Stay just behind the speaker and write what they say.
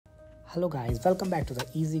Hello guys, welcome back to the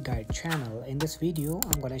Easy Guide channel. In this video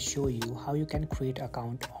I'm gonna show you how you can create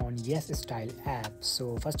account on YesStyle app.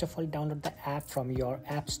 So first of all, download the app from your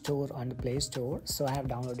app store on the Play Store. So I have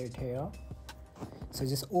downloaded it here. So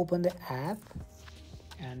just open the app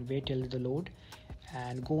and wait till the load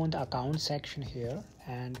and go on the account section here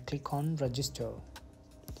and click on register.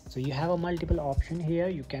 So you have a multiple option here.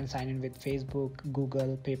 You can sign in with Facebook,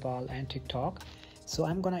 Google, PayPal and TikTok. So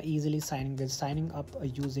I'm gonna easily signing up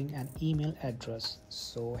using an email address.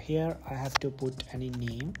 So here I have to put any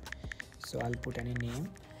name. So I'll put any name,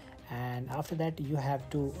 and after that you have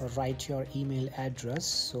to write your email address.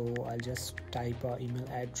 So I'll just type a email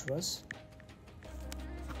address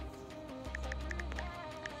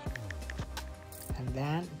and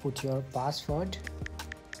then put your password.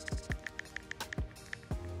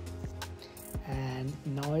 And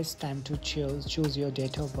now it's time to choose your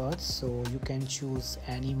date of birth. So you can choose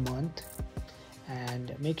any month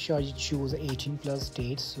and make sure you choose 18+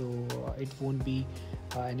 date, so it won't be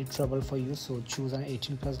any trouble for you. So choose an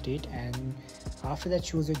 18+ date, and after that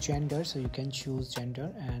choose your gender. So you can choose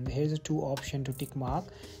gender, and here's the two option to tick mark.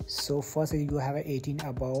 So first you have a 18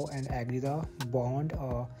 above and agree the bond,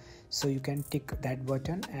 so you can tick that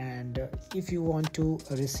button. And if you want to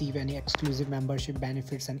receive any exclusive membership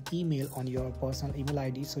benefits and email on your personal email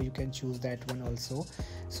ID, so you can choose that one also.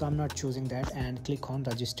 So I'm not choosing that, and click on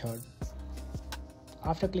register.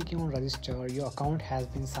 After clicking on register, your account has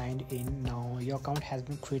been signed in. Now your account has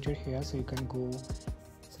been created here, so you can go.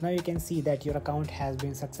 So now you can see that your account has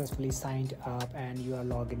been successfully signed up and you are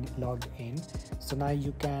logged in. So now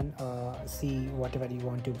you can see whatever you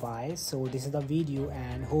want to buy. So this is the video,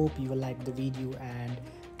 and hope you will like the video, and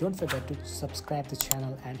don't forget to subscribe the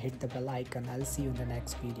channel and hit the bell icon. I'll see you in the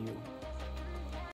next video.